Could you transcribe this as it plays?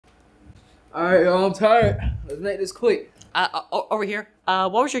Alright, y'all, I'm tired. Let's make this quick. Over here.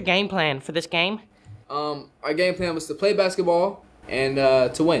 What was your game plan for this game? Our game plan was to play basketball and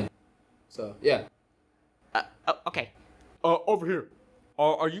to win. So, yeah. Okay. Over here.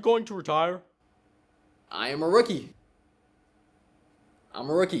 Are you going to retire? I am a rookie. I'm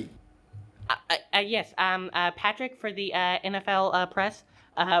a rookie. Yes. Patrick for the NFL press.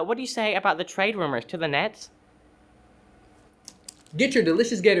 What do you say about the trade rumors to the Nets? Get your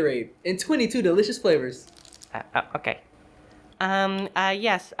delicious Gatorade in 22 delicious flavors. Okay.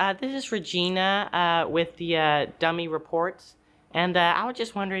 Yes. This is Regina with the dummy reports, and I was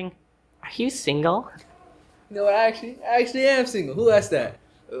just wondering, are you single? No, I actually am single. Who asked that?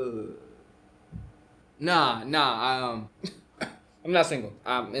 Nah. I'm not single.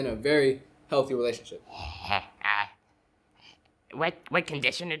 I'm in a very healthy relationship. What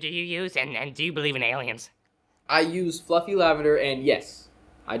conditioner do you use, and do you believe in aliens? I use fluffy lavender, and yes,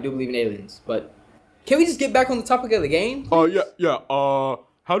 I do believe in aliens. But can we just get back on the topic of the game? Yeah.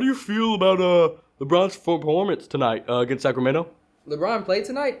 How do you feel about LeBron's performance tonight against Sacramento? LeBron played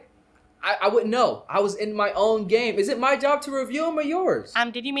tonight? I wouldn't know. I was in my own game. Is it my job to review him or yours?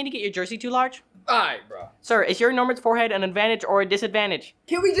 Did you mean to get your jersey too large? Alright, bro. Sir, is your Norman's forehead an advantage or a disadvantage?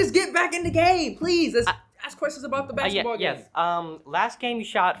 Can we just get back in the game, please? Let's ask questions about the basketball game. Yes. Last game you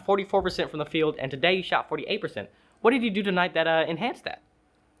shot 44% from the field, and today you shot 48%. What did you do tonight that enhanced that?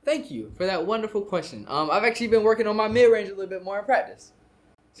 Thank you for that wonderful question. I've actually been working on my mid-range a little bit more in practice.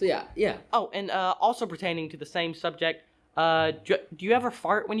 So yeah. Oh, and also pertaining to the same subject, do you ever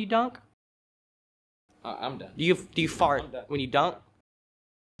fart when you dunk? I'm done. Do you fart when you dunk?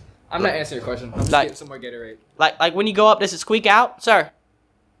 I'm not answering your question. I'm just getting some more Gatorade. Like when you go up, does it squeak out, sir?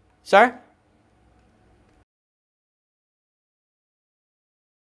 Sir?